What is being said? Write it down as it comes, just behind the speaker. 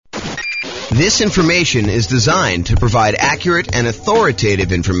This information is designed to provide accurate and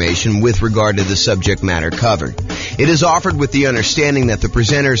authoritative information with regard to the subject matter covered. It is offered with the understanding that the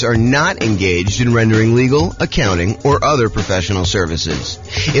presenters are not engaged in rendering legal, accounting, or other professional services.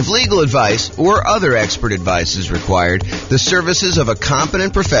 If legal advice or other expert advice is required, the services of a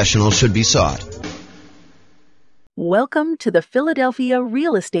competent professional should be sought. Welcome to the Philadelphia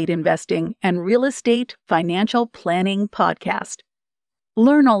Real Estate Investing and Real Estate Financial Planning Podcast.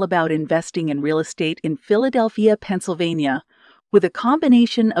 Learn all about investing in real estate in Philadelphia, Pennsylvania, with a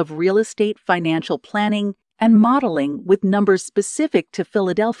combination of real estate financial planning and modeling with numbers specific to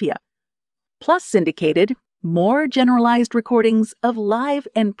Philadelphia, plus syndicated, more generalized recordings of live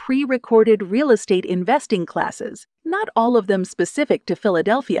and pre-recorded real estate investing classes, not all of them specific to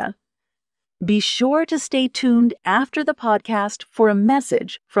Philadelphia. Be sure to stay tuned after the podcast for a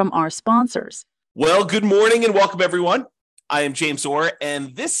message from our sponsors. Well, good morning and welcome, everyone. I am James Orr,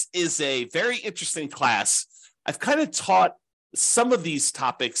 and this is a very interesting class. I've kind of taught some of these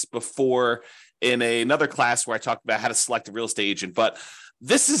topics before in another class where I talked about how to select a real estate agent, but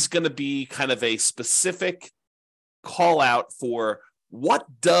this is going to be kind of a specific call out for what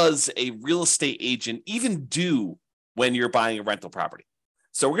does a real estate agent even do when you're buying a rental property.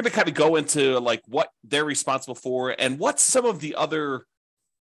 So we're going to kind of go into like what they're responsible for and what some of the other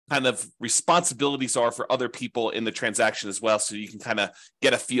kind of responsibilities are for other people in the transaction as well, so you can kind of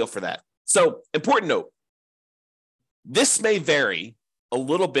get a feel for that. So, important note, this may vary a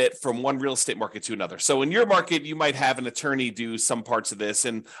little bit from one real estate market to another. So in your market, you might have an attorney do some parts of this.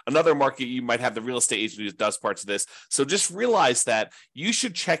 In another market, you might have the real estate agent who does parts of this. So just realize that you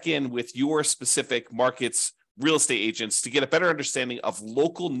should check in with your specific market's real estate agents to get a better understanding of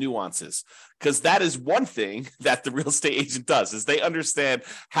local nuances, because that is one thing that the real estate agent does, is they understand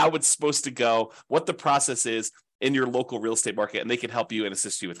how it's supposed to go, what the process is in your local real estate market, and they can help you and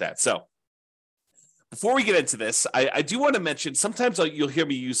assist you with that. So before we get into this, I do want to mention, sometimes you'll hear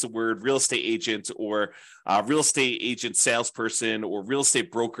me use the word real estate agent or real estate agent salesperson or real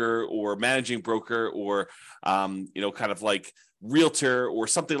estate broker or managing broker or, kind of like realtor or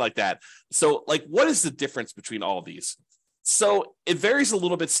something like that. So like, what is the difference between all of these? So it varies a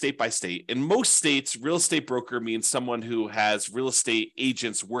little bit state by state. In most states, real estate broker means someone who has real estate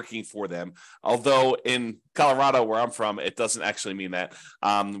agents working for them. Although in Colorado, where I'm from, it doesn't actually mean that.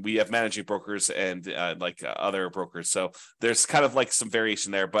 We have managing brokers and other brokers. So there's kind of like some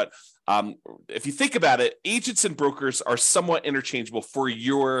variation there. But if you think about it, agents and brokers are somewhat interchangeable for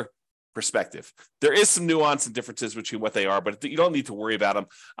your perspective. There is some nuance and differences between what they are, but you don't need to worry about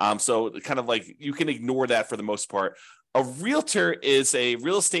them. So kind of like you can ignore that for the most part. A realtor is a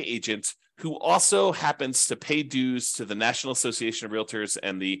real estate agent who also happens to pay dues to the National Association of Realtors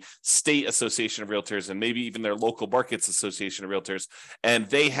and the State Association of Realtors, and maybe even their local markets association of realtors. And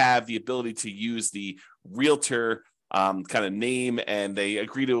they have the ability to use the realtor kind of name, and they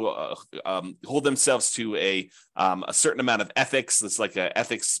agree to hold themselves to a certain amount of ethics. It's like an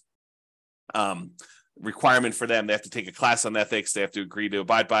ethics requirement for them. They have to take a class on ethics. They have to agree to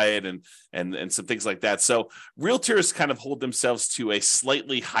abide by it and some things like that. So realtors kind of hold themselves to a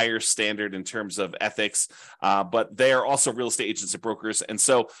slightly higher standard in terms of ethics, but they are also real estate agents and brokers. And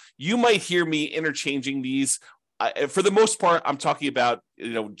so you might hear me interchanging these. For the most part, I'm talking about,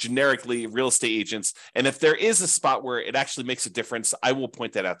 generically real estate agents. And if there is a spot where it actually makes a difference, I will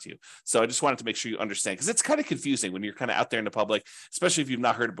point that out to you. So I just wanted to make sure you understand, because it's kind of confusing when you're kind of out there in the public, especially if you've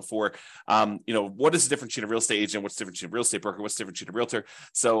not heard it before. What is the difference between a real estate agent? What's the difference between a real estate broker? What's the difference between a realtor?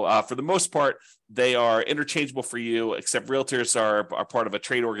 So for the most part, they are interchangeable for you, except realtors are part of a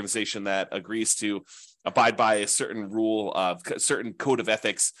trade organization that agrees to abide by a certain rule, a certain code of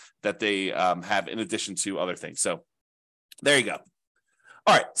ethics that they have in addition to other things. So there you go.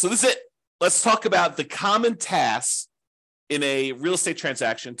 All right, so this is it. Let's talk about the common tasks in a real estate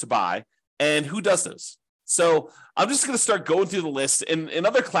transaction to buy and who does those. So I'm just going to start going through the list. In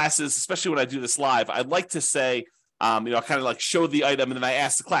other classes, especially when I do this live, I'd like to say, kind of like show the item and then I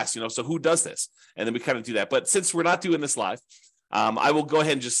ask the class, so who does this? And then we kind of do that. But since we're not doing this live, I will go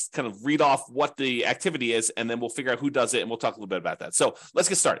ahead and just kind of read off what the activity is, and then we'll figure out who does it, and we'll talk a little bit about that. So let's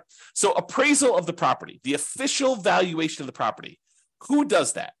get started. So appraisal of the property, the official valuation of the property. Who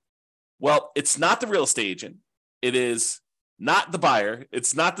does that? Well, it's not the real estate agent. It is not the buyer.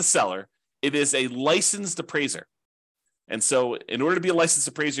 It's not the seller. It is a licensed appraiser. And so in order to be a licensed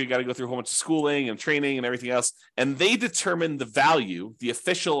appraiser, you got to go through a whole bunch of schooling and training and everything else. And they determine the value, the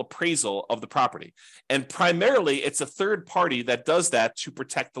official appraisal of the property. And primarily, it's a third party that does that to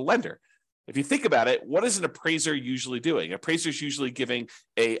protect the lender. If you think about it, what is an appraiser usually doing? An appraiser is usually giving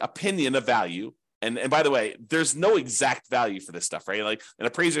an opinion of value And by the way, there's no exact value for this stuff, right? Like an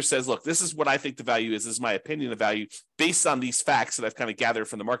appraiser says, look, this is what I think the value is. This is my opinion of value based on these facts that I've kind of gathered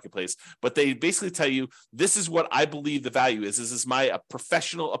from the marketplace. But they basically tell you, this is what I believe the value is. This is my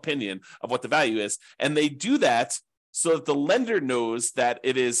professional opinion of what the value is. And they do that so that the lender knows that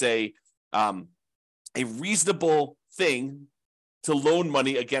it is a reasonable thing to loan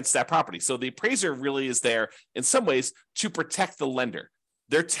money against that property. So the appraiser really is there in some ways to protect the lender.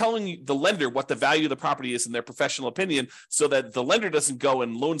 They're telling the lender what the value of the property is in their professional opinion, so that the lender doesn't go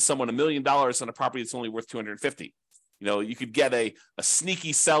and loan someone $1 million on a property that's only worth $250,000. You could get a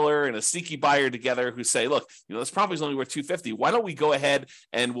sneaky seller and a sneaky buyer together who say, look, this property is only worth $250,000. Why don't we go ahead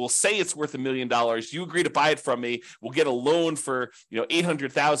and we'll say it's worth $1 million. You agree to buy it from me. We'll get a loan for,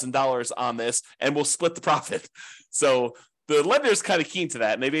 $800,000 on this, and we'll split the profit. So the lender is kind of keen to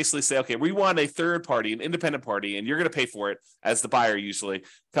that. And they basically say, okay, we want a third party, an independent party, and you're going to pay for it as the buyer, usually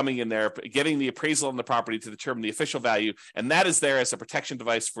coming in there, getting the appraisal on the property to determine the official value. And that is there as a protection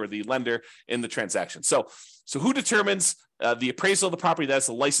device for the lender in the transaction. So who determines the appraisal of the property? That's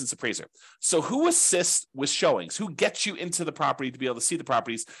a licensed appraiser. So who assists with showings? Who gets you into the property to be able to see the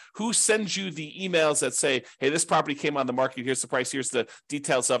properties? Who sends you the emails that say, hey, this property came on the market. Here's the price. Here's the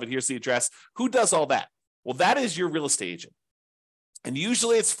details of it. Here's the address. Who does all that? Well, that is your real estate agent. And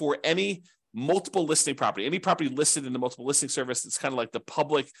usually it's for any multiple listing property, any property listed in the multiple listing service. It's kind of like the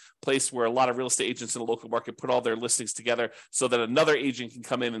public place where a lot of real estate agents in the local market put all their listings together so that another agent can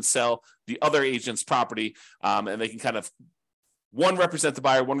come in and sell the other agent's property. And they can kind of one represent the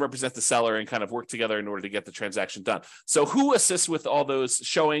buyer, one represent the seller, and kind of work together in order to get the transaction done. So who assists with all those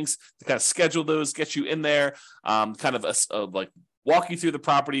showings to kind of schedule those, get you in there, kind of like walk you through the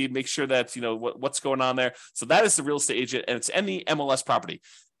property, make sure that what's going on there. So that is the real estate agent, and it's any MLS property.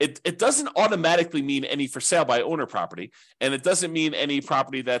 It doesn't automatically mean any for sale by owner property, and it doesn't mean any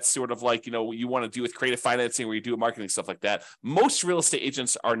property that's sort of like you want to do with creative financing where you do marketing, stuff like that. Most real estate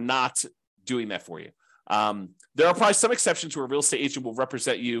agents are not doing that for you. There are probably some exceptions where a real estate agent will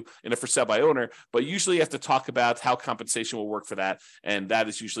represent you in a for sale by owner, but usually you have to talk about how compensation will work for that, and that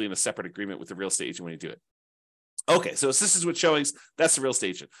is usually in a separate agreement with the real estate agent when you do it. Okay, so assistance with showings, that's the real estate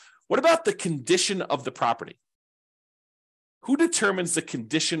agent. What about the condition of the property? Who determines the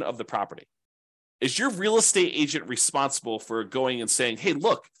condition of the property? Is your real estate agent responsible for going and saying, hey,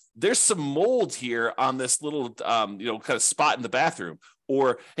 look, there's some mold here on this little, kind of spot in the bathroom?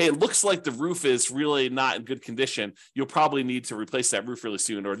 Or, hey, it looks like the roof is really not in good condition. You'll probably need to replace that roof really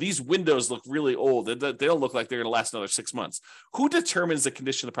soon. Or these windows look really old. They'll look like they're going to last another 6 months. Who determines the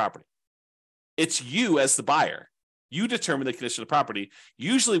condition of the property? It's you as the buyer. You determine the condition of the property,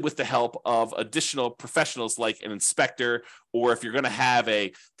 usually with the help of additional professionals like an inspector, or if you're going to have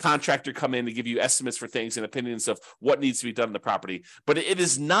a contractor come in to give you estimates for things and opinions of what needs to be done in the property. But it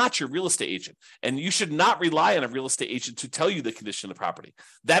is not your real estate agent. And you should not rely on a real estate agent to tell you the condition of the property.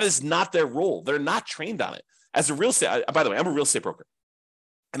 That is not their role. They're not trained on it. As a real estate, by the way, I'm a real estate broker.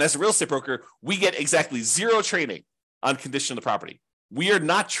 And as a real estate broker, we get exactly zero training on condition of the property. We are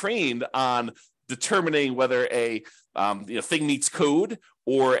not trained on determining whether a thing meets code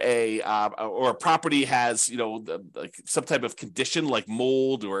or a property has like some type of condition like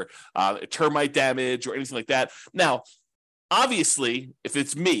mold or termite damage or anything like that. Now, obviously, if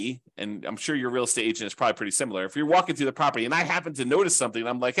it's me, and I'm sure your real estate agent is probably pretty similar, if you're walking through the property and I happen to notice something, and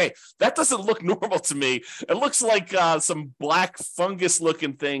I'm like, hey, that doesn't look normal to me. It looks like some black fungus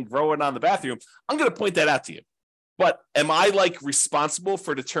looking thing growing on the bathroom. I'm going to point that out to you. But am I responsible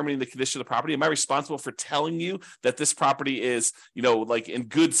for determining the condition of the property? Am I responsible for telling you that this property is, in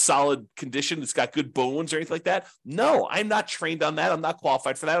good, solid condition? It's got good bones or anything like that? No, I'm not trained on that. I'm not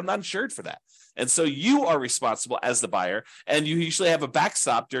qualified for that. I'm not insured for that. And so you are responsible as the buyer, and you usually have a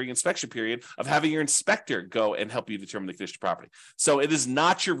backstop during inspection period of having your inspector go and help you determine the condition of the property. So it is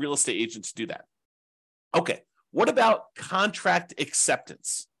not your real estate agent to do that. Okay, what about contract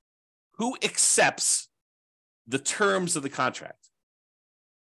acceptance? Who accepts the terms of the contract?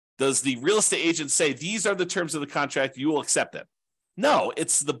 Does the real estate agent say, these are the terms of the contract, you will accept them? No,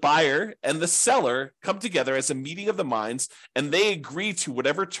 it's the buyer and the seller come together as a meeting of the minds, and they agree to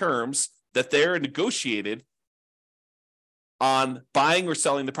whatever terms that they're negotiated on buying or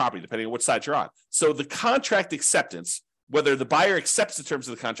selling the property, depending on which side you're on. So the contract acceptance, whether the buyer accepts the terms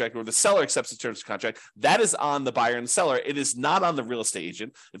of the contract or the seller accepts the terms of the contract, that is on the buyer and the seller. It is not on the real estate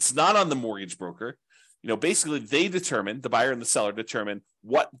agent. It's not on the mortgage broker. Basically they determine, the buyer and the seller determine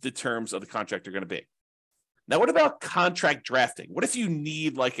what the terms of the contract are going to be. Now, what about contract drafting? What if you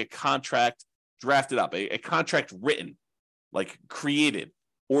need a contract drafted up, a contract written, created,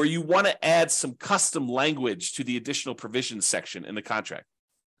 or you want to add some custom language to the additional provisions section in the contract?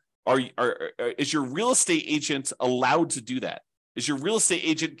 Is your real estate agent allowed to do that? Is your real estate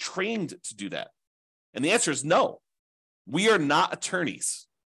agent trained to do that? And the answer is no. We are not attorneys.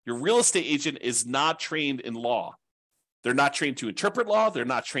 Your real estate agent is not trained in law. They're not trained to interpret law. They're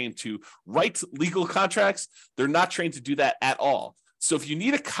not trained to write legal contracts. They're not trained to do that at all. So if you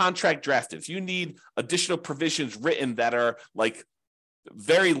need a contract drafted, if you need additional provisions written that are like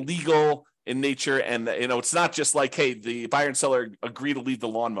very legal in nature, and it's not just like, hey, the buyer and seller agree to leave the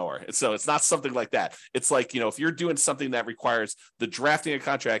lawnmower. So it's not something like that. It's like, if you're doing something that requires the drafting of a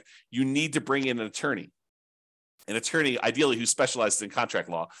contract, you need to bring in an attorney ideally who specializes in contract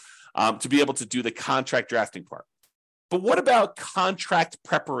law, to be able to do the contract drafting part. But what about contract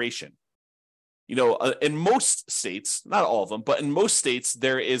preparation? In most states, not all of them, but in most states,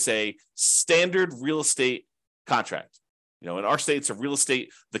 there is a standard real estate contract. In our state, it's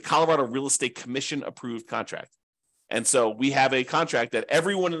the Colorado Real Estate Commission approved contract. And so we have a contract that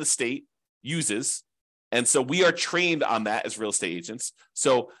everyone in the state uses. And so we are trained on that as real estate agents.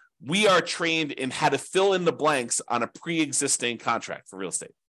 So we are trained in how to fill in the blanks on a pre-existing contract for real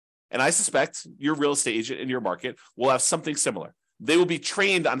estate. And I suspect your real estate agent in your market will have something similar. They will be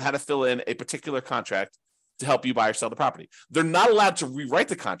trained on how to fill in a particular contract to help you buy or sell the property. They're not allowed to rewrite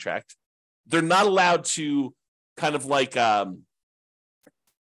the contract. They're not allowed to kind of like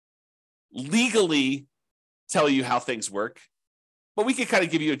legally tell you how things work, but we can kind of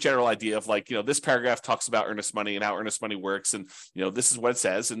give you a general idea of like, this paragraph talks about earnest money and how earnest money works. And, this is what it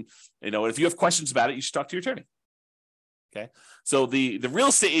says. And, if you have questions about it, you should talk to your attorney. Okay. So the real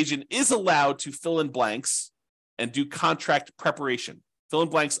estate agent is allowed to fill in blanks and do contract preparation, fill in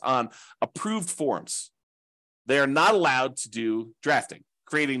blanks on approved forms. They are not allowed to do drafting,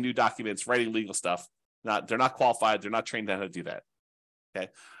 creating new documents, writing legal stuff. They're not qualified. They're not trained on how to do that. Okay.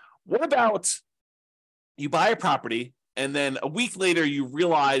 What about you buy a property and then a week later you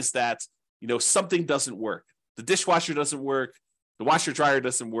realize that, something doesn't work. The dishwasher doesn't work. The washer dryer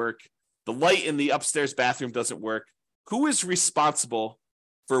doesn't work. The light in the upstairs bathroom doesn't work. Who is responsible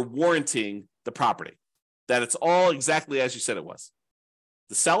for warranting the property? That it's all exactly as you said it was.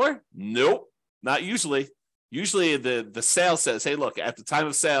 The seller? Nope, not usually. Usually the sale says, hey, look, at the time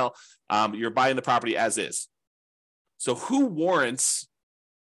of sale, you're buying the property as is. So who warrants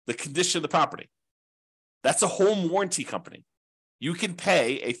the condition of the property? That's a home warranty company. You can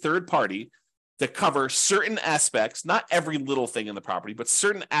pay a third party to cover certain aspects, not every little thing in the property, but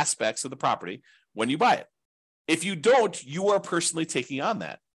certain aspects of the property when you buy it. If you don't, you are personally taking on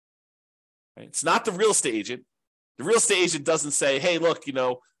that. Right? It's not the real estate agent. The real estate agent doesn't say, hey, look,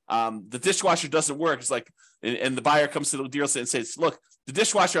 the dishwasher doesn't work. It's like, and the buyer comes to the dealer and says, look, the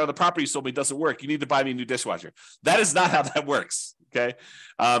dishwasher on the property you sold me doesn't work. You need to buy me a new dishwasher. That is not how that works. Okay.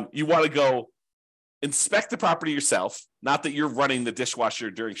 You want to go inspect the property yourself. Not that you're running the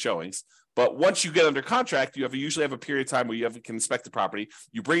dishwasher during showings, but once you get under contract, you usually have a period of time where can inspect the property.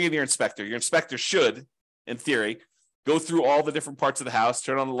 You bring in your inspector. Your inspector should, in theory, go through all the different parts of the house,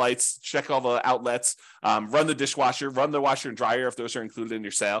 turn on the lights, check all the outlets, run the dishwasher, run the washer and dryer if those are included in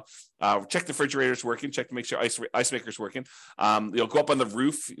your sale, check the refrigerator's working, check to make sure ice maker's working. Go up on the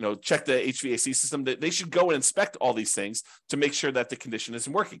roof, check the HVAC system. They should go and inspect all these things to make sure that the condition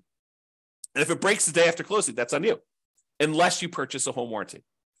isn't working. And if it breaks the day after closing, that's on you, unless you purchase a home warranty.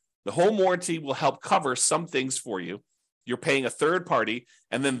 The home warranty will help cover some things for you. You're paying a third party,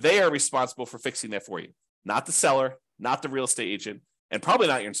 and then they are responsible for fixing that for you. Not the seller, not the real estate agent, and probably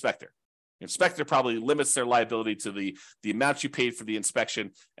not your inspector. Your inspector probably limits their liability to the amount you paid for the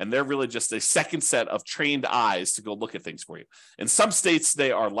inspection, and they're really just a second set of trained eyes to go look at things for you. In some states,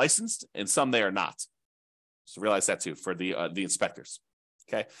 they are licensed, and some they are not. So realize that too for the inspectors.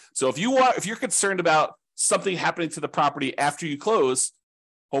 Okay, so if you're concerned about something happening to the property after you close,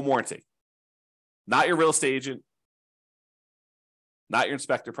 home warranty. Not your real estate agent, not your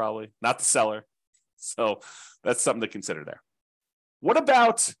inspector, probably not the seller. So that's something to consider there. What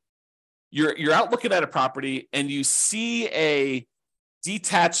about you're out looking at a property and you see a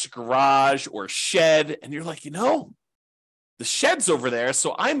detached garage or shed, and you're like, the shed's over there,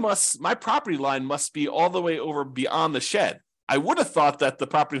 so my property line must be all the way over beyond the shed. I would have thought that the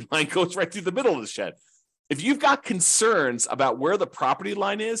property line goes right through the middle of the shed. If you've got concerns about where the property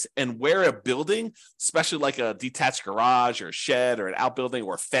line is and where a building, especially like a detached garage or a shed or an outbuilding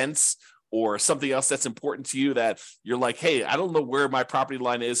or a fence or something else that's important to you, that you're like, hey, I don't know where my property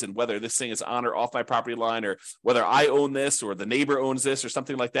line is and whether this thing is on or off my property line, or whether I own this or the neighbor owns this or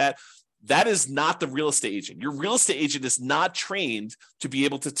something like that, that is not the real estate agent. Your real estate agent is not trained to be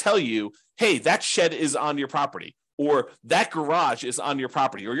able to tell you, hey, that shed is on your property, or that garage is on your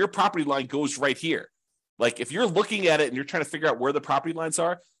property, or your property line goes right here. Like if you're looking at it and you're trying to figure out where the property lines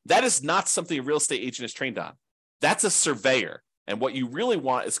are, that is not something a real estate agent is trained on. That's a surveyor. And what you really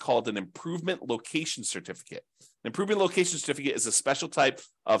want is called an improvement location certificate. An improvement location certificate is a special type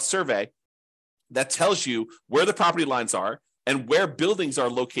of survey that tells you where the property lines are and where buildings are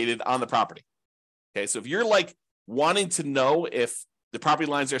located on the property. Okay, so if you're like wanting to know if the property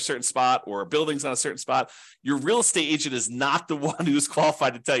lines are a certain spot or buildings on a certain spot, your real estate agent is not the one who's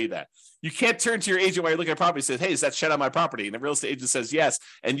qualified to tell you that. You can't turn to your agent while you're looking at property and say, hey, is that shed on my property? And the real estate agent says yes,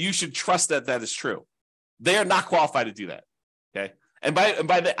 and you should trust that that is true. They are not qualified to do that. Okay. And by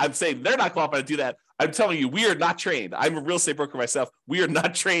that, I'm saying they're not qualified to do that. I'm telling you, we are not trained. I'm a real estate broker myself. We are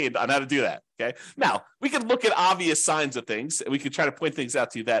not trained on how to do that. Okay. Now, we can look at obvious signs of things and we can try to point things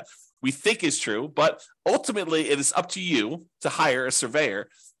out to you that we think is true, but ultimately it is up to you to hire a surveyor.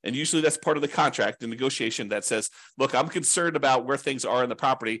 And usually that's part of the contract, the negotiation that says, look, I'm concerned about where things are in the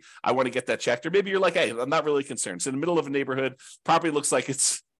property. I want to get that checked. Or maybe you're like, hey, I'm not really concerned. It's in the middle of a neighborhood. Property looks like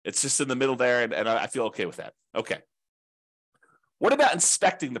it's just in the middle there. And I feel okay with that. Okay. What about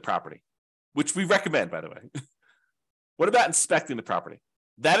inspecting the property, which we recommend, by the way? What about inspecting the property?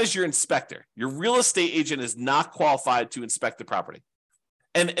 That is your inspector. Your real estate agent is not qualified to inspect the property.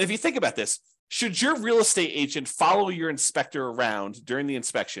 And if you think about this, should your real estate agent follow your inspector around during the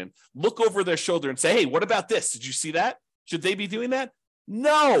inspection, look over their shoulder and say, hey, what about this? Did you see that? Should they be doing that?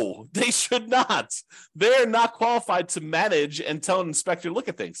 No, they should not. They're not qualified to manage and tell an inspector to look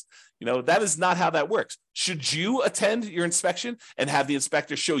at things. You know, that is not how that works. Should you attend your inspection and have the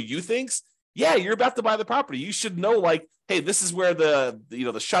inspector show you things? Yeah, you're about to buy the property. You should know, like, hey, this is where the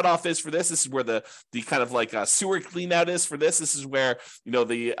shutoff is for this. This is where the kind of like sewer clean out is for this. This is where,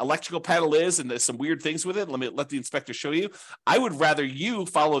 the electrical panel is, and there's some weird things with it. Let the inspector show you. I would rather you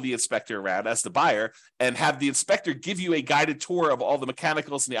follow the inspector around as the buyer and have the inspector give you a guided tour of all the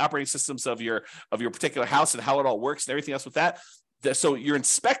mechanicals and the operating systems of your particular house and how it all works and everything else with that. So your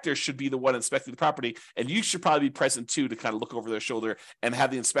inspector should be the one inspecting the property, and you should probably be present too to kind of look over their shoulder and have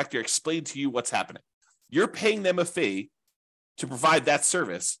the inspector explain to you what's happening. You're paying them a fee to provide that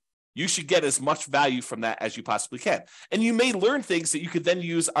service. You should get as much value from that as you possibly can. And you may learn things that you could then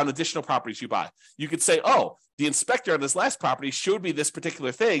use on additional properties you buy. You could say, oh, the inspector on this last property showed me this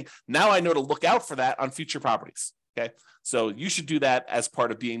particular thing. Now I know to look out for that on future properties. Okay. So you should do that as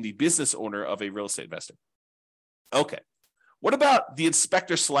part of being the business owner of a real estate investor. Okay. What about the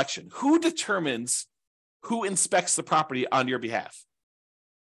inspector selection? Who determines who inspects the property on your behalf?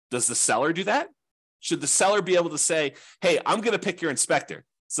 Does the seller do that? Should the seller be able to say, hey, I'm going to pick your inspector,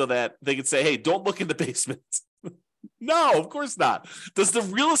 so that they can say, hey, don't look in the basement? No, of course not. Does the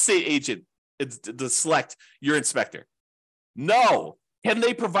real estate agent select your inspector? No. Can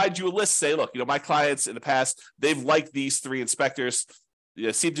they provide you a list? Say, look, my clients in the past, they've liked these 3 inspectors,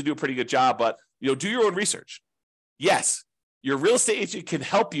 seem to do a pretty good job, but do your own research. Yes. Your real estate agent can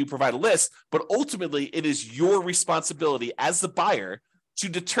help you provide a list, but ultimately it is your responsibility as the buyer to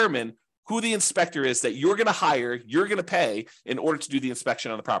determine who the inspector is that you're going to hire, you're going to pay in order to do the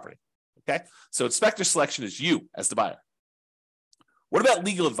inspection on the property. Okay. So inspector selection is you as the buyer. What about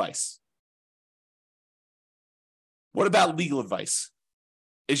legal advice? What about legal advice?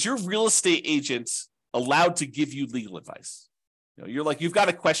 Is your real estate agent allowed to give you legal advice? You're like, you've got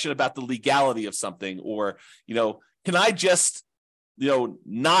a question about the legality of something, or, can I just,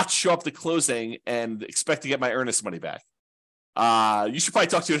 not show up to closing and expect to get my earnest money back? You should probably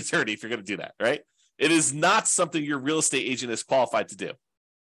talk to an attorney if you're going to do that, right? It is not something your real estate agent is qualified to do.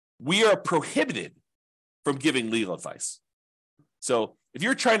 We are prohibited from giving legal advice. So if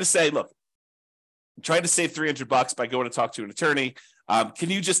you're trying to say, look, I'm trying to save $300 by going to talk to an attorney, can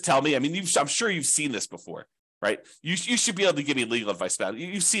you just tell me? I mean, I'm sure you've seen this before, right? You should be able to give me legal advice about it.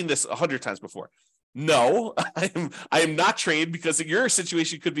 You've seen this 100 times before. No, I am not trained, because your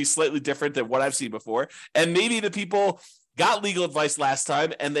situation could be slightly different than what I've seen before. And maybe the people got legal advice last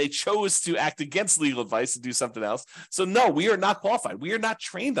time and they chose to act against legal advice and do something else. So no, we are not qualified. We are not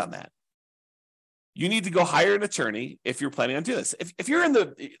trained on that. You need to go hire an attorney if you're planning on doing this. If you're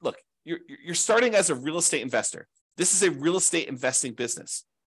you're starting as a real estate investor. This is a real estate investing business.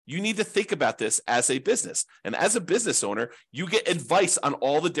 You need to think about this as a business. And as a business owner, you get advice on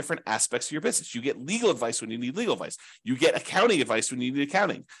all the different aspects of your business. You get legal advice when you need legal advice. You get accounting advice when you need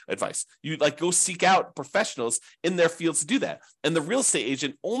accounting advice. You go seek out professionals in their fields to do that. And the real estate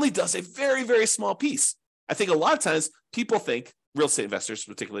agent only does a very, very small piece. I think a lot of times people think, real estate investors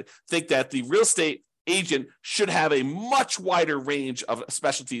particularly, think that the real estate agent should have a much wider range of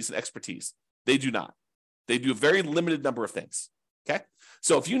specialties and expertise. They do not. They do a very limited number of things. Okay.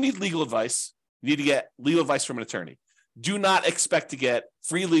 So if you need legal advice, you need to get legal advice from an attorney. do not expect to get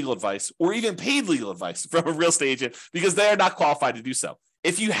free legal advice or even paid legal advice from a real estate agent because they are not qualified to do so.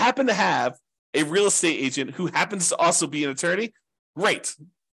 If you happen to have a real estate agent who happens to also be an attorney, great.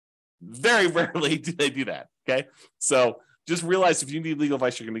 Very rarely do they do that, okay? So just realize if you need legal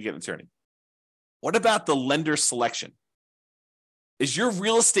advice, you're going to get an attorney. What about the lender selection? Is your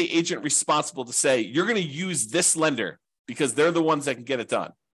real estate agent responsible to say, you're going to use this lender because they're the ones that can get it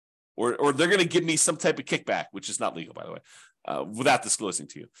done? Or they're going to give me some type of kickback, which is not legal, by the way, without disclosing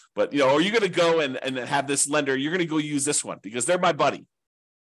to you. But, are you going to go and have this lender, you're going to go use this one because they're my buddy?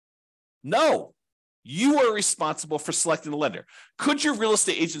 No, you are responsible for selecting the lender. Could your real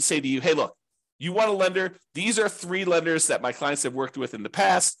estate agent say to you, hey, look, you want a lender? These are 3 lenders that my clients have worked with in the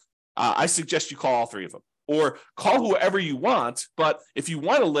past. I suggest you call all 3 of them. Or call whoever you want, but if you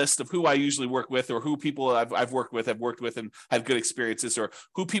want a list of who I usually work with or who people I've worked with and have good experiences, or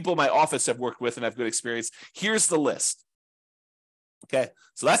who people in my office have worked with and have good experience, here's the list. Okay,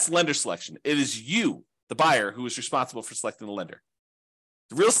 so that's lender selection. It is you, the buyer, who is responsible for selecting the lender.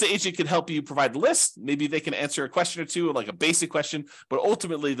 The real estate agent can help you provide the list. Maybe they can answer a question or two, like a basic question, but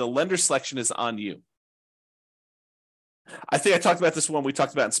ultimately the lender selection is on you. I think I talked about this when we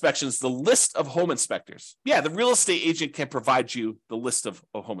talked about inspections, the list of home inspectors. Yeah, the real estate agent can provide you the list of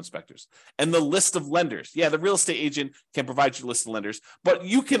home inspectors and the list of lenders. Yeah, the real estate agent can provide you a list of lenders, but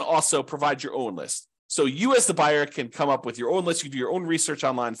you can also provide your own list. So you as the buyer can come up with your own list. You do your own research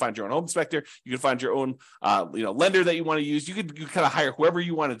online, find your own home inspector. You can find your own lender that you want to use. You kind of hire whoever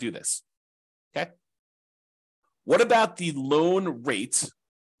you want to do this. Okay. What about the loan rate,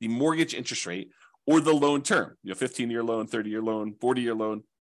 the mortgage interest rate, or the loan term? 15-year loan, 30-year loan, 40-year loan.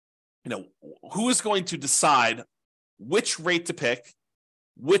 Who is going to decide which rate to pick,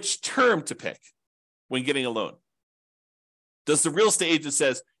 which term to pick when getting a loan? Does the real estate agent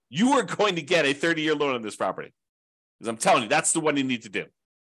says, you are going to get a 30-year loan on this property? Because I'm telling you, that's the one you need to do.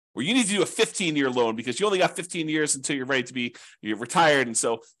 Or you need to do a 15-year loan because you only got 15 years until you're ready to be retired. And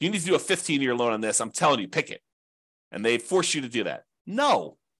so you need to do a 15-year loan on this. I'm telling you, pick it. And they force you to do that.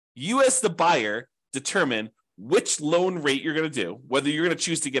 No, you as the buyer determine which loan rate you're going to do, whether you're going to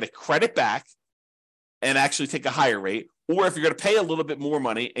choose to get a credit back and actually take a higher rate, or if you're going to pay a little bit more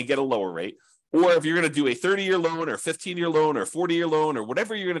money and get a lower rate, or if you're going to do a 30-year loan or 15-year loan or 40-year loan or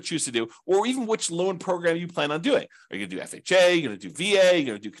whatever you're going to choose to do, or even which loan program you plan on doing. Are you going to do FHA? You're going to do VA? You're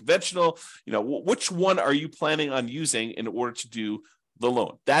going to do conventional? Which one are you planning on using in order to do the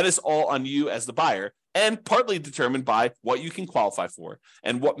loan? That is all on you as the buyer, and partly determined by what you can qualify for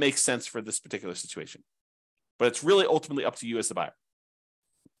and what makes sense for this particular situation. But it's really ultimately up to you as the buyer.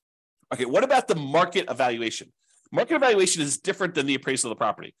 Okay, what about the market evaluation? Market evaluation is different than the appraisal of the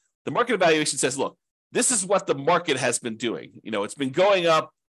property. The market evaluation says, look, this is what the market has been doing. It's been going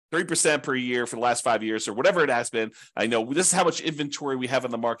up 3% per year for the last 5 years or whatever it has been. I know this is how much inventory we have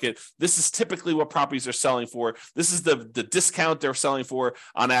in the market. This is typically what properties are selling for. This is the discount they're selling for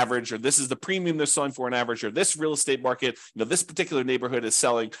on average, or this is the premium they're selling for on average, or this real estate market, this particular neighborhood is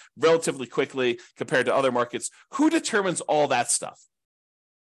selling relatively quickly compared to other markets. Who determines all that stuff?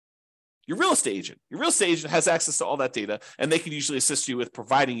 Your real estate agent. Your real estate agent has access to all that data, and they can usually assist you with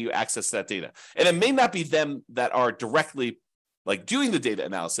providing you access to that data. And it may not be them that are directly doing the data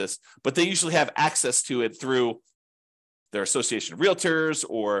analysis, but they usually have access to it through their association of realtors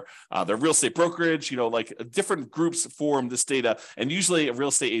or their real estate brokerage. Different groups form this data, and usually a real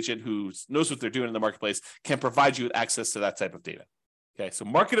estate agent who knows what they're doing in the marketplace can provide you with access to that type of data. Okay, so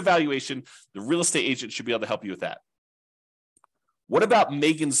market evaluation, the real estate agent should be able to help you with that. What about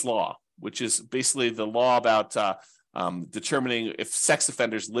Megan's Law, which is basically the law about determining if sex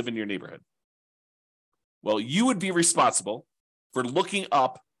offenders live in your neighborhood? Well, you would be responsible for looking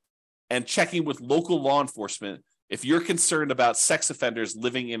up and checking with local law enforcement if you're concerned about sex offenders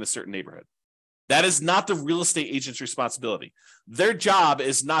living in a certain neighborhood. That is not the real estate agent's responsibility. Their job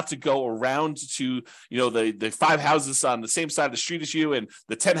is not to go around to the 5 houses on the same side of the street as you and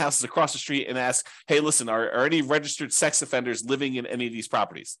the 10 houses across the street and ask, hey, listen, are any registered sex offenders living in any of these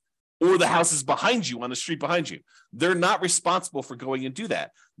properties? Or the houses behind you, on the street behind you. They're not responsible for going and do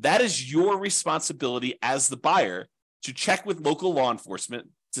that. That is your responsibility as the buyer to check with local law enforcement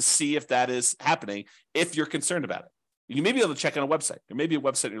to see if that is happening, if you're concerned about it. You may be able to check on a website. There may be a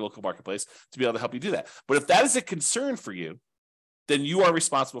website in your local marketplace to be able to help you do that. But if that is a concern for you, then you are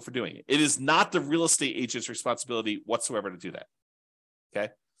responsible for doing it. It is not the real estate agent's responsibility whatsoever to do that.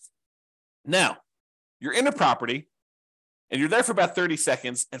 Okay? Now, you're in a property, and you're there for about 30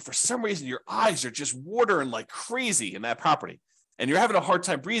 seconds, and for some reason, your eyes are just watering like crazy in that property. and you're having a hard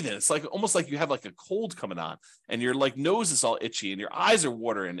time breathing. It's like almost like you have like a cold coming on, and your like nose is all itchy and your eyes are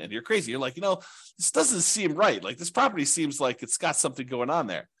watering and you're crazy. You're like, this doesn't seem right. Like this property seems like it's got something going on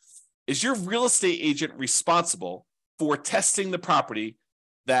there. Is your real estate agent responsible for testing the property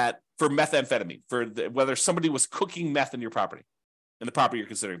for methamphetamine, whether somebody was cooking meth in your property, in the property you're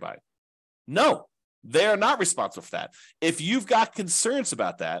considering buying? No, they are not responsible for that. If you've got concerns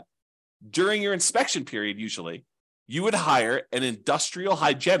about that during your inspection period, usually you would hire an industrial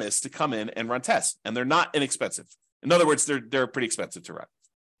hygienist to come in and run tests, and they're not inexpensive. In other words, they're pretty expensive to run. I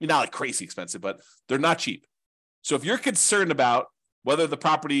mean, not like crazy expensive, but they're not cheap. So if you're concerned about whether the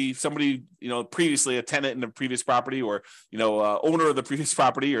property, somebody, previously a tenant in the previous property, or, owner of the previous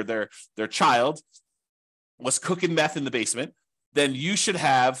property, or their child was cooking meth in the basement, then you should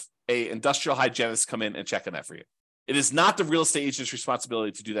have a industrial hygienist come in and check on that for you. It is not the real estate agent's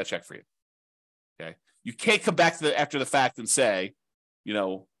responsibility to do that check for you. Okay. You can't come back after the fact and say,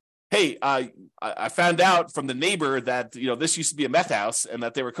 hey, I found out from the neighbor that, this used to be a meth house and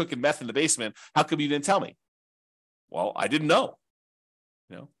that they were cooking meth in the basement. How come you didn't tell me? Well, I didn't know.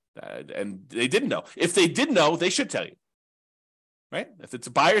 And they didn't know. If they did know, they should tell you, right? If it's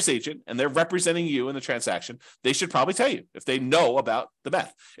a buyer's agent and they're representing you in the transaction, they should probably tell you if they know about the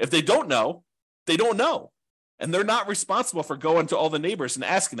meth. If they don't know, they don't know. And they're not responsible for going to all the neighbors and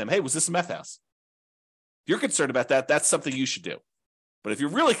asking them, hey, was this a meth house? If you're concerned about that, that's something you should do. But if you're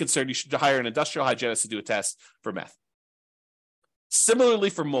really concerned, you should hire an industrial hygienist to do a test for meth. Similarly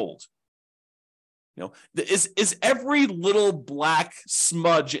for mold. Is every little black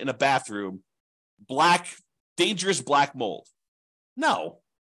smudge in a bathroom dangerous black mold? No.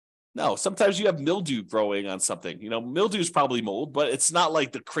 Sometimes you have mildew growing on something. Mildew is probably mold, but it's not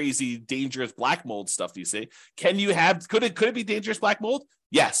like the crazy dangerous black mold stuff you see. Could it be dangerous black mold?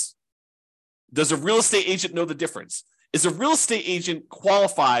 Yes. Does a real estate agent know the difference? Is a real estate agent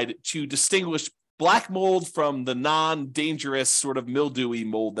qualified to distinguish black mold from the non-dangerous sort of mildewy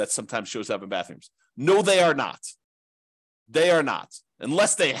mold that sometimes shows up in bathrooms? No, they are not. They are not.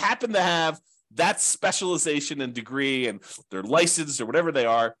 Unless they happen to have that specialization and degree and they're licensed or whatever they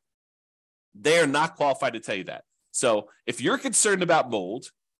are not qualified to tell you that. So if you're concerned about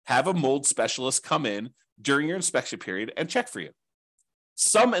mold, have a mold specialist come in during your inspection period and check for you.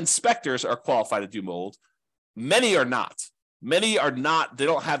 Some inspectors are qualified to do mold. Many are not. Many are not. They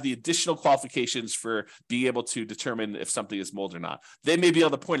don't have the additional qualifications for being able to determine if something is mold or not. They may be able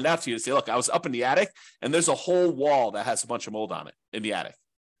to point it out to you and say, look, I was up in the attic and there's a whole wall that has a bunch of mold on it in the attic.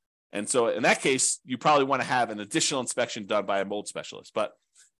 And so in that case, you probably want to have an additional inspection done by a mold specialist, but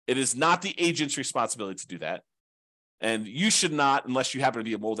it is not the agent's responsibility to do that. And you should not, unless you happen to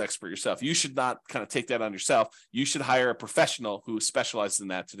be a mold expert yourself, you should not kind of take that on yourself. You should hire a professional who specializes in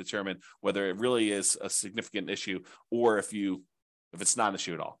that to determine whether it really is a significant issue or if it's not an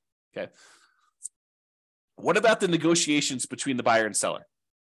issue at all. Okay. What about the negotiations between the buyer and seller?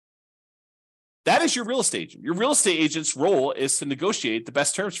 That is your real estate agent. Your real estate agent's role is to negotiate the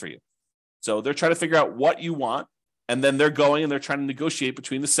best terms for you. So they're trying to figure out what you want, and then they're going and they're trying to negotiate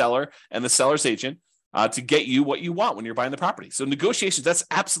between the seller and the seller's agent to get you what you want when you're buying the property. So negotiations, that's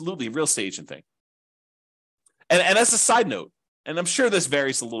absolutely a real estate agent thing. And as a side note, and I'm sure this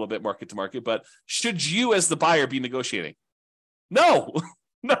varies a little bit market to market, but should you as the buyer be negotiating? No,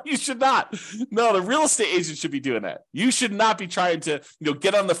 no, you should not. No, the real estate agent should be doing that. You should not be trying to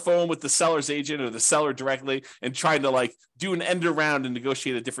get on the phone with the seller's agent or the seller directly and trying to do an end around and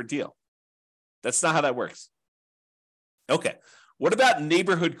negotiate a different deal. That's not how that works. Okay, what about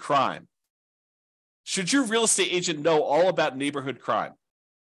neighborhood crime? Should your real estate agent know all about neighborhood crime?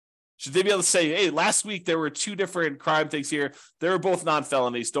 Should they be able to say, hey, last week there were 2 different crime things here. They were both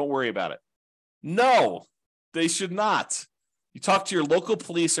non-felonies. Don't worry about it. No, they should not. You talk to your local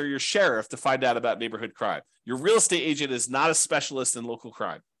police or your sheriff to find out about neighborhood crime. Your real estate agent is not a specialist in local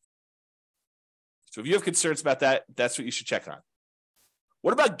crime. So if you have concerns about that, that's what you should check on.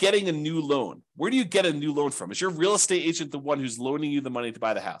 What about getting a new loan? Where do you get a new loan from? Is your real estate agent the one who's loaning you the money to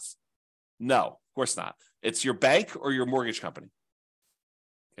buy the house? No, of course not. It's your bank or your mortgage company.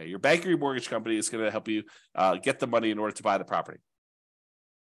 Okay, your bank or your mortgage company is going to help you get the money in order to buy the property.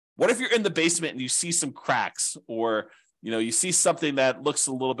 What if you're in the basement and you see some cracks, or you see something that looks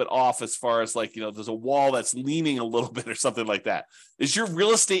a little bit off as far as there's a wall that's leaning a little bit or something like that? Is your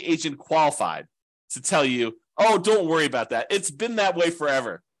real estate agent qualified to tell you, oh, don't worry about that, it's been that way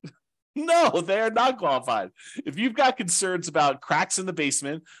forever? No, they are not qualified. If you've got concerns about cracks in the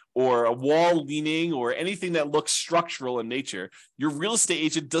basement or a wall leaning or anything that looks structural in nature, your real estate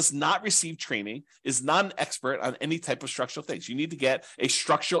agent does not receive training, is not an expert on any type of structural things. You need to get a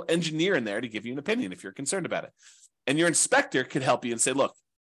structural engineer in there to give you an opinion if you're concerned about it. And your inspector could help you and say, look,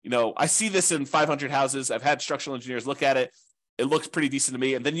 I see this in 500 houses. I've had structural engineers look at it. It looks pretty decent to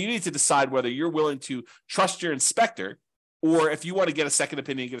me. And then you need to decide whether you're willing to trust your inspector, or if you want to get a second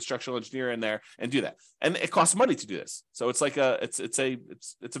opinion, get a structural engineer in there and do that. And it costs money to do this. So it's like it's a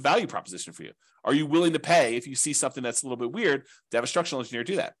value proposition for you. Are you willing to pay if you see something that's a little bit weird to have a structural engineer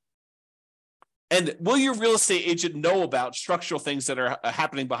do that? And will your real estate agent know about structural things that are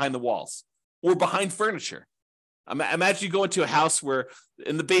happening behind the walls or behind furniture? Imagine you go into a house where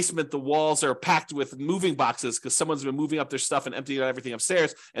in the basement, the walls are packed with moving boxes because someone's been moving up their stuff and emptying out everything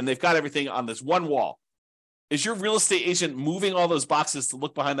upstairs, and they've got everything on this one wall. Is your real estate agent moving all those boxes to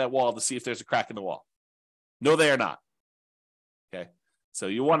look behind that wall to see if there's a crack in the wall? No, they are not. Okay. So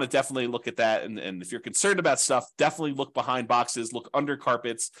you want to definitely look at that. And if you're concerned about stuff, definitely look behind boxes, look under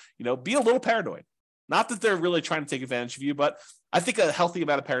carpets, be a little paranoid. Not that they're really trying to take advantage of you, but I think a healthy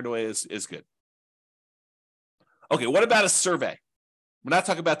amount of paranoia is good. Okay, what about a survey? We're not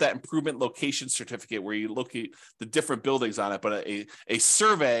talking about that improvement location certificate where you look at the different buildings on it, but a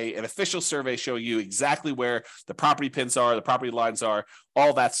survey, an official survey showing you exactly where the property pins are, the property lines are,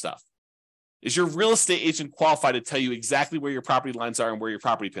 all that stuff. Is your real estate agent qualified to tell you exactly where your property lines are and where your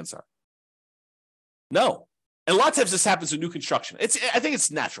property pins are? No. And a lot of times this happens with new construction. I think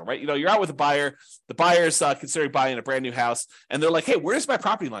it's natural, right? You're out with a buyer. The buyer's considering buying a brand new house, and they're like, hey, where does my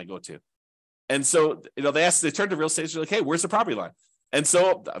property line go to? And so, they turn to real estate agent, like, hey, where's the property line? And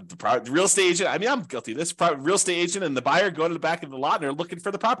so the real estate agent, I'm guilty of this, real estate agent and the buyer go to the back of the lot and they're looking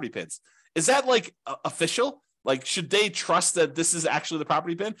for the property pins. Is that like official? Like, should they trust that this is actually the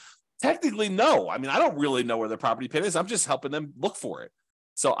property pin? Technically, no. I don't really know where the property pin is. I'm just helping them look for it.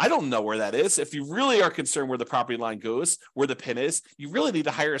 So I don't know where that is. If you really are concerned where the property line goes, where the pin is, you really need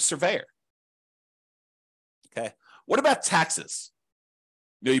to hire a surveyor. Okay. What about taxes?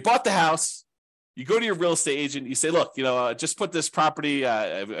 You bought the house. You go to your real estate agent, you say, look, just put this property,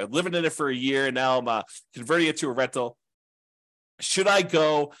 I'm living in it for a year, and now I'm converting it to a rental. Should I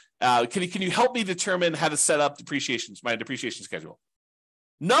go? Can you help me determine how to set up my depreciation schedule?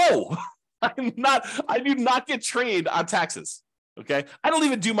 No, I do not get trained on taxes. Okay. I don't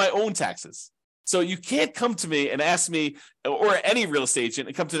even do my own taxes. So you can't come to me and ask me, or any real estate agent,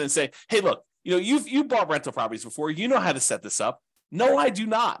 and come to them and say, hey, look, you've bought rental properties before. You know how to set this up. No, I do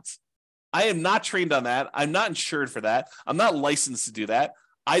not. I am not trained on that. I'm not insured for that. I'm not licensed to do that.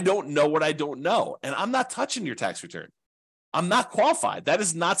 I don't know what I don't know. And I'm not touching your tax return. I'm not qualified. That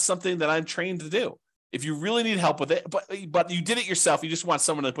is not something that I'm trained to do. If you really need help with it, but you did it yourself, you just want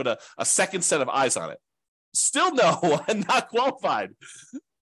someone to put a second set of eyes on it. Still no, I'm not qualified.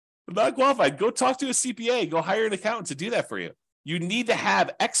 I'm not qualified. Go talk to a CPA. Go hire an accountant to do that for you. You need to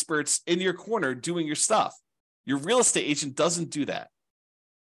have experts in your corner doing your stuff. Your real estate agent doesn't do that.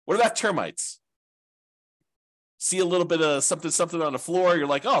 What about termites? See a little bit of something on the floor. You're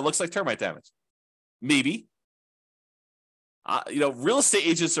like, oh, it looks like termite damage. Maybe. Real estate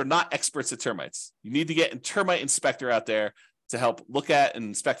agents are not experts at termites. You need to get a termite inspector out there to help look at and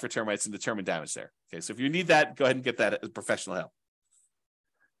inspect for termites and determine damage there. Okay, so if you need that, go ahead and get that as professional help.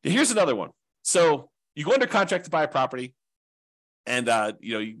 Here's another one. So you go under contract to buy a property. And,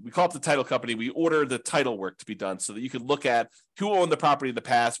 we call up the title company. We order the title work to be done so that you can look at who owned the property in the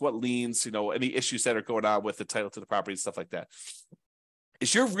past, what liens, any issues that are going on with the title to the property and stuff like that.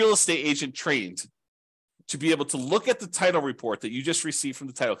 Is your real estate agent trained to be able to look at the title report that you just received from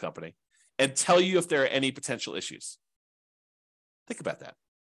the title company and tell you if there are any potential issues? Think about that.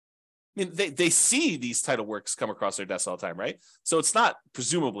 They see these title works come across their desk all the time, right? So it's not,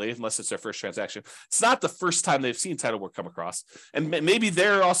 presumably, unless it's their first transaction, it's not the first time they've seen title work come across. And maybe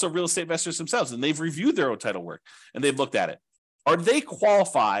they're also real estate investors themselves, and they've reviewed their own title work, and they've looked at it. Are they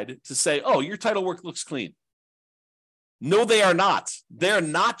qualified to say, oh, your title work looks clean? No, they are not. They're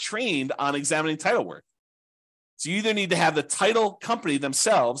not trained on examining title work. So you either need to have the title company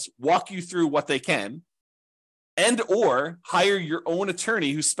themselves walk you through what they can, and or hire your own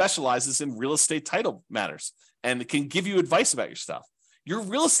attorney who specializes in real estate title matters and can give you advice about your stuff. Your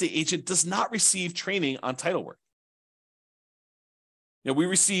real estate agent does not receive training on title work. We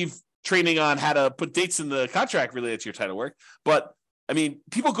receive training on how to put dates in the contract related to your title work, but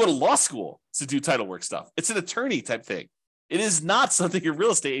people go to law school to do title work stuff. It's an attorney type thing. It is not something your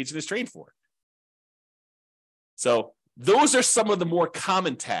real estate agent is trained for. So those are some of the more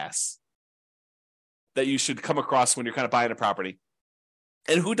common tasks that you should come across when you're kind of buying a property.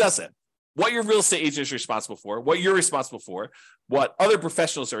 And who doesn't? What your real estate agent is responsible for, what you're responsible for, what other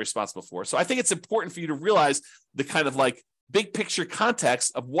professionals are responsible for. So I think it's important for you to realize the kind of like big picture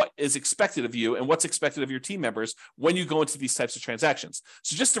context of what is expected of you and what's expected of your team members when you go into these types of transactions.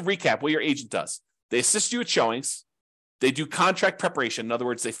 So just to recap what your agent does. They assist you with showings. They do contract preparation. In other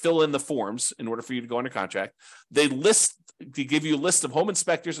words, they fill in the forms in order for you to go under contract. They give you a list of home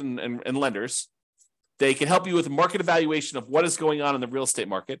inspectors and lenders. They can help you with market evaluation of what is going on in the real estate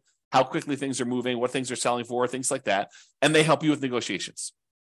market, how quickly things are moving, what things are selling for, things like that. And they help you with negotiations.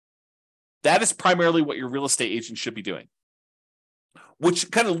 That is primarily what your real estate agent should be doing,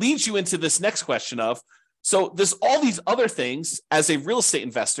 which kind of leads you into this next question of, so there's all these other things as a real estate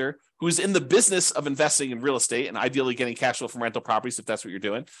investor who's in the business of investing in real estate and ideally getting cash flow from rental properties, if that's what you're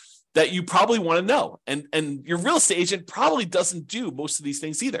doing, that you probably want to know. And your real estate agent probably doesn't do most of these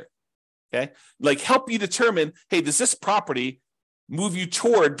things either. Okay. Like help you determine, hey, does this property move you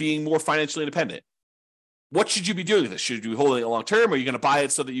toward being more financially independent? What should you be doing with this? Should you be holding it long term? Or are you going to buy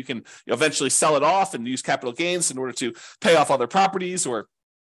it so that you can eventually sell it off and use capital gains in order to pay off other properties, or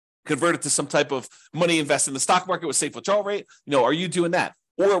convert it to some type of money invest in the stock market with safe withdrawal rate? Are you doing that?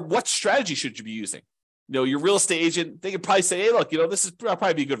 Or what strategy should you be using? Your real estate agent, they could probably say, hey, look, this is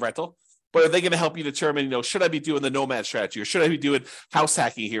probably be a good rental. But are they going to help you determine, should I be doing the nomad strategy, or should I be doing house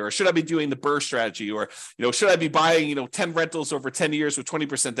hacking here, or should I be doing the BRRRR strategy, or should I be buying 10 rentals over 10 years with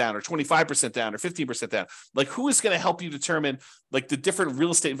 20% down, or 25% down, or 15% down? Like, who is going to help you determine like the different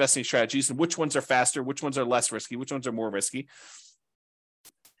real estate investing strategies and which ones are faster, which ones are less risky, which ones are more risky?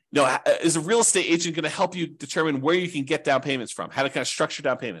 Is a real estate agent going to help you determine where you can get down payments from, how to kind of structure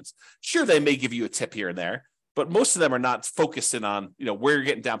down payments? Sure, they may give you a tip here and there, but most of them are not focused in on, where you're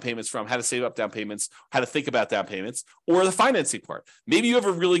getting down payments from, how to save up down payments, how to think about down payments, or the financing part. Maybe you have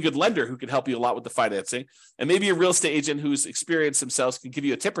a really good lender who can help you a lot with the financing, and maybe a real estate agent who's experienced themselves can give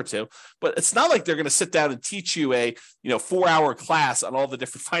you a tip or two, but it's not like they're going to sit down and teach you a, 4-hour class on all the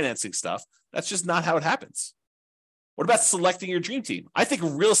different financing stuff. That's just not how it happens. What about selecting your dream team? I think a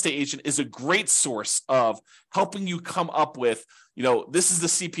real estate agent is a great source of helping you come up with, this is the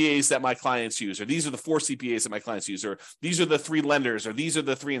CPAs that my clients use, or these are the 4 CPAs that my clients use, or these are the 3 lenders, or these are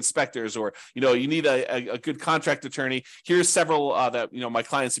the 3 inspectors, or, you need a good contract attorney. Here's several that, my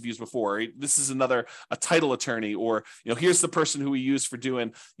clients have used before. This is a title attorney, or, here's the person who we use for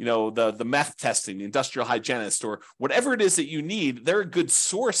doing, the meth testing, the industrial hygienist, or whatever it is that you need. They're a good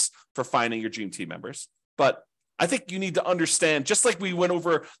source for finding your dream team members. But I think you need to understand, just like we went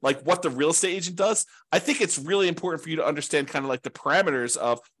over like what the real estate agent does, I think it's really important for you to understand kind of like the parameters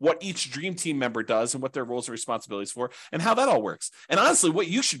of what each dream team member does and what their roles and responsibilities for and how that all works. And honestly, what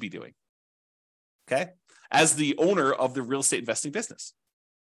you should be doing, okay, as the owner of the real estate investing business.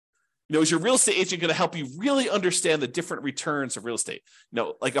 Is your real estate agent going to help you really understand the different returns of real estate?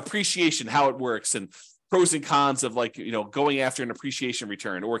 Like appreciation, how it works, and pros and cons of like, going after an appreciation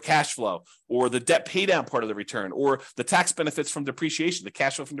return, or cash flow, or the debt pay down part of the return, or the tax benefits from depreciation, the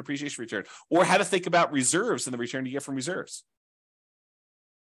cash flow from depreciation return, or how to think about reserves and the return you get from reserves.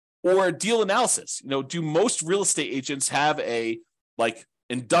 Or deal analysis. Do most real estate agents have a like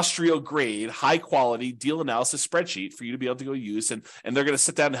industrial grade, high quality deal analysis spreadsheet for you to be able to go use? And they're going to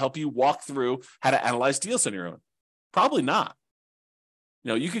sit down and help you walk through how to analyze deals on your own? Probably not.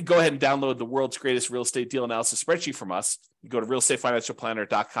 You could go ahead and download the world's greatest real estate deal analysis spreadsheet from us. You go to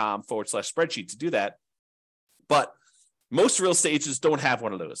realestatefinancialplanner.com/spreadsheet to do that. But most real estate agents don't have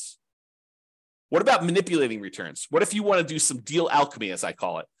one of those. What about manipulating returns? What if you want to do some deal alchemy, as I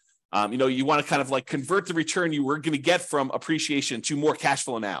call it? You want to kind of like convert the return you were going to get from appreciation to more cash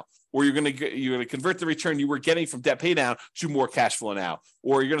flow now, or you're going to convert the return you were getting from debt pay down to more cash flow now,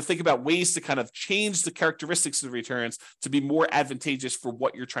 or you're going to think about ways to kind of change the characteristics of the returns to be more advantageous for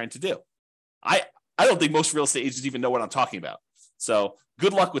what you're trying to do. I don't think most real estate agents even know what I'm talking about. So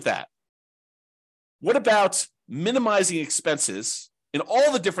good luck with that. What about minimizing expenses in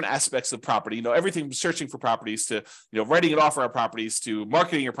all the different aspects of property? Everything from searching for properties to, writing an offer on properties, to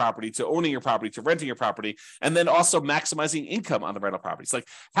marketing your property, to owning your property, to renting your property, and then also maximizing income on the rental properties. Like,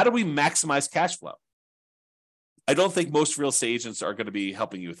 how do we maximize cash flow? I don't think most real estate agents are going to be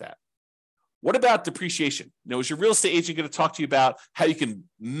helping you with that. What about depreciation? Is your real estate agent going to talk to you about how you can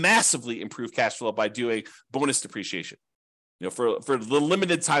massively improve cash flow by doing bonus depreciation? For the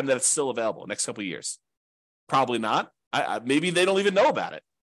limited time that it's still available, next couple of years? Probably not. Maybe they don't even know about it.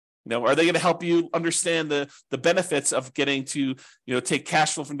 Are they going to help you understand the benefits of getting to, take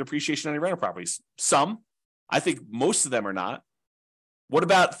cash flow from depreciation on your rental properties? Some. I think most of them are not. What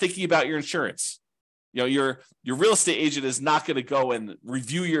about thinking about your insurance? Your real estate agent is not going to go and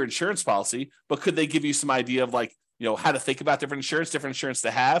review your insurance policy, but could they give you some idea of like, how to think about different insurance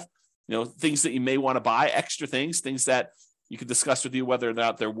to have, things that you may want to buy, extra things that you could discuss with you whether or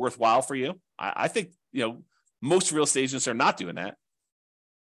not they're worthwhile for you. I think, most real estate agents are not doing that.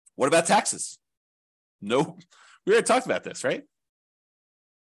 What about taxes? No, we already talked about this, right?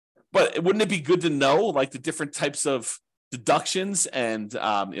 But wouldn't it be good to know like the different types of deductions and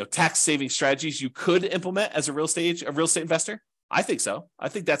tax saving strategies you could implement as a real estate investor? I think so. I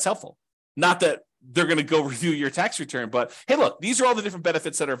think that's helpful. Not that they're going to go review your tax return, but hey, look, these are all the different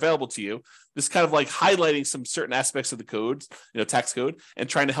benefits that are available to you. This kind of like highlighting some certain aspects of the code, tax code, and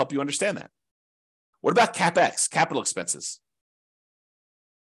trying to help you understand that. What about CapEx, capital expenses?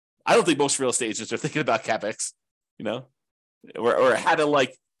 I don't think most real estate agents are thinking about CapEx, or how to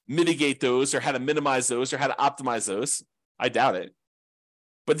like mitigate those, or how to minimize those, or how to optimize those. I doubt it.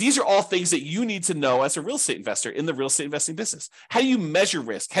 But these are all things that you need to know as a real estate investor in the real estate investing business. How do you measure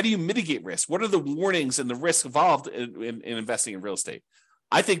risk? How do you mitigate risk? What are the warnings and the risks involved in investing in real estate?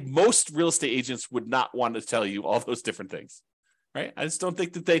 I think most real estate agents would not want to tell you all those different things, right? I just don't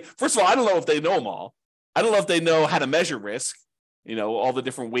think that first of all, I don't know if they know them all. I don't know if they know how to measure risk. All the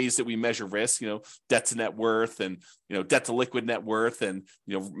different ways that we measure risk, debt to net worth and, debt to liquid net worth and,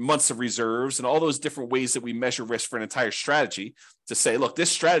 months of reserves and all those different ways that we measure risk for an entire strategy to say, look,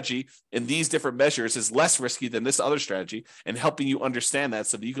 this strategy in these different measures is less risky than this other strategy, and helping you understand that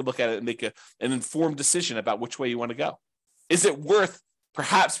so that you can look at it and make an informed decision about which way you want to go. Is it worth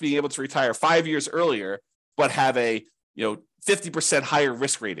perhaps being able to retire 5 years earlier, but have a, 50% higher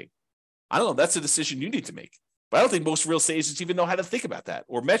risk rating? I don't know. That's a decision you need to make. But I don't think most real estate agents even know how to think about that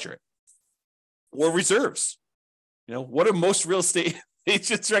or measure it. Or reserves. What do most real estate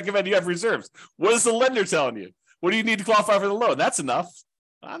agents recommend you have reserves? What is the lender telling you? What do you need to qualify for the loan? That's enough.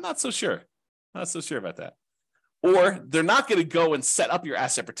 I'm not so sure. Not so sure about that. Or they're not going to go and set up your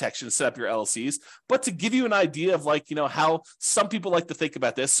asset protection, set up your LLCs, but to give you an idea of how some people like to think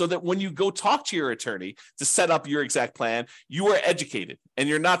about this, so that when you go talk to your attorney to set up your exact plan, you are educated and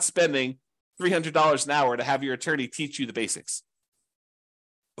you're not spending $300 an hour to have your attorney teach you the basics.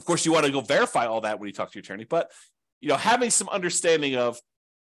 Of course, you want to go verify all that when you talk to your attorney, but having some understanding of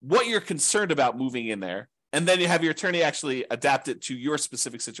what you're concerned about moving in there, and then you have your attorney actually adapt it to your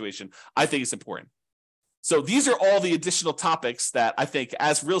specific situation, I think is important. So these are all the additional topics that I think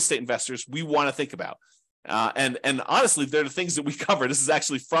as real estate investors, we want to think about. And honestly, they're the things that we cover. This is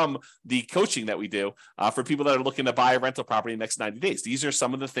actually from the coaching that we do for people that are looking to buy a rental property in the next 90 days. These are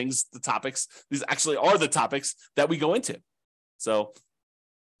some of the things, the topics. These actually are the topics that we go into. So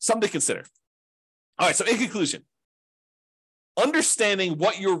something to consider. All right. So in conclusion, understanding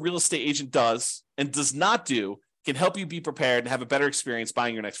what your real estate agent does and does not do can help you be prepared and have a better experience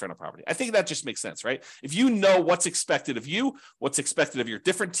buying your next rental property. I think that just makes sense, right? If you know what's expected of you, what's expected of your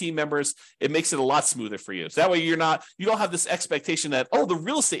different team members, it makes it a lot smoother for you. So that way you don't have this expectation that, the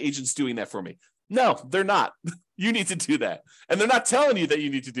real estate agent's doing that for me. No, they're not. You need to do that. And they're not telling you that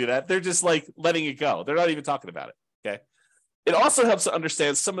you need to do that. They're just like letting it go. They're not even talking about it, okay? It also helps to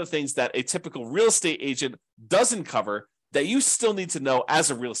understand some of the things that a typical real estate agent doesn't cover that you still need to know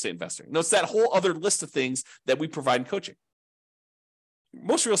as a real estate investor. It's that whole other list of things that we provide in coaching.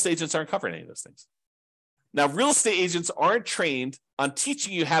 Most real estate agents aren't covering any of those things. Now, real estate agents aren't trained on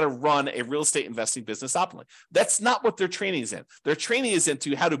teaching you how to run a real estate investing business optimally. That's not what their training is in. Their training is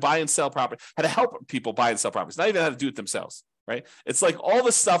into how to buy and sell property, how to help people buy and sell properties, not even how to do it themselves, right? It's like all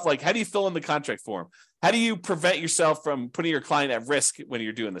this stuff, like how do you fill in the contract form? How do you prevent yourself from putting your client at risk when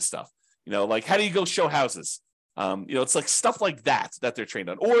you're doing this stuff? Like how do you go show houses? It's like stuff like that they're trained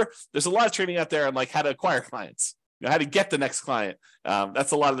on. Or there's a lot of training out there on like how to acquire clients, how to get the next client.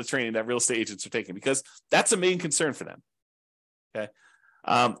 That's a lot of the training that real estate agents are taking because that's a main concern for them. Okay.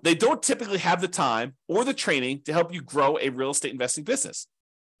 They don't typically have the time or the training to help you grow a real estate investing business.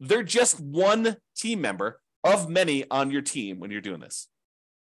 They're just one team member of many on your team when you're doing this.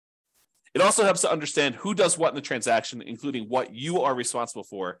 It also helps to understand who does what in the transaction, including what you are responsible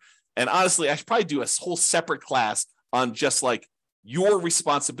for. And honestly, I should probably do a whole separate class on just like your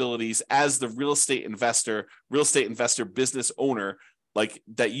responsibilities as the real estate investor business owner, like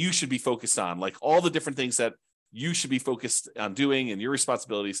that you should be focused on, like all the different things that you should be focused on doing and your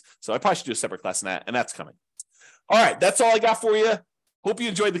responsibilities. So I probably should do a separate class on that, and that's coming. All right, that's all I got for you. Hope you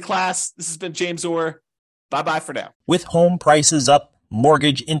enjoyed the class. This has been James Orr. Bye-bye for now. With home prices up,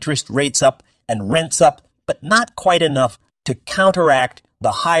 mortgage interest rates up, and rents up, but not quite enough to counteract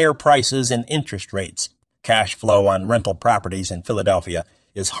the higher prices and interest rates. Cash flow on rental properties in Philadelphia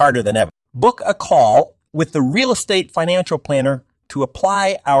is harder than ever. Book a call with the Real Estate Financial Planner to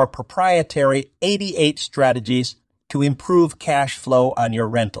apply our proprietary 88 strategies to improve cash flow on your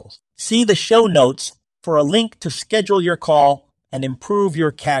rentals. See the show notes for a link to schedule your call and improve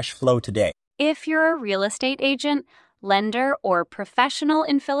your cash flow today. If you're a real estate agent, lender, or professional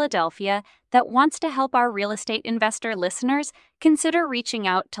in Philadelphia that wants to help our real estate investor listeners, consider reaching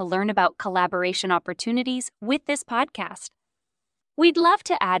out to learn about collaboration opportunities with this podcast. We'd love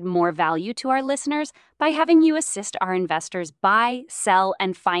to add more value to our listeners by having you assist our investors buy, sell,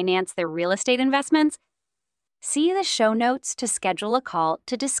 and finance their real estate investments. See the show notes to schedule a call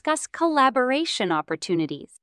to discuss collaboration opportunities.